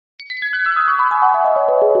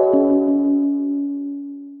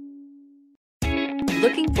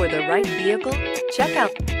Looking for the right vehicle? Check out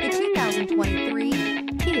the 2023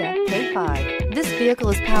 Kia K5. This vehicle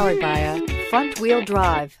is powered by a front-wheel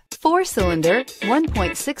drive, 4-cylinder,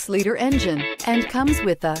 1.6-liter engine, and comes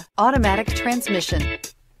with a automatic transmission.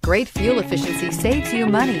 Great fuel efficiency saves you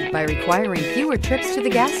money by requiring fewer trips to the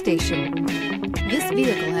gas station. This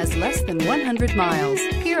vehicle has less than 100 miles.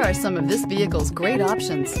 Here are some of this vehicle's great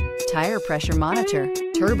options: tire pressure monitor,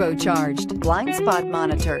 turbocharged, blind spot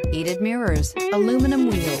monitor, heated mirrors, aluminum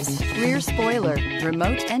wheels, rear spoiler,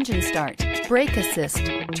 remote engine start, brake assist,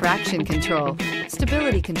 traction control,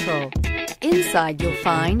 stability control. Inside you'll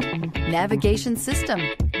find navigation system,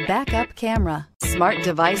 backup camera, smart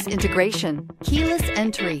device integration, keyless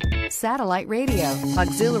entry, satellite radio,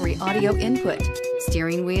 auxiliary audio input,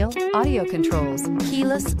 steering wheel audio controls,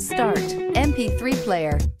 keyless start, MP3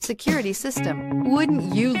 player, security system.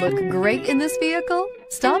 Wouldn't you look great in this vehicle?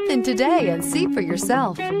 Stop in today and see for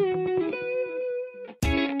yourself.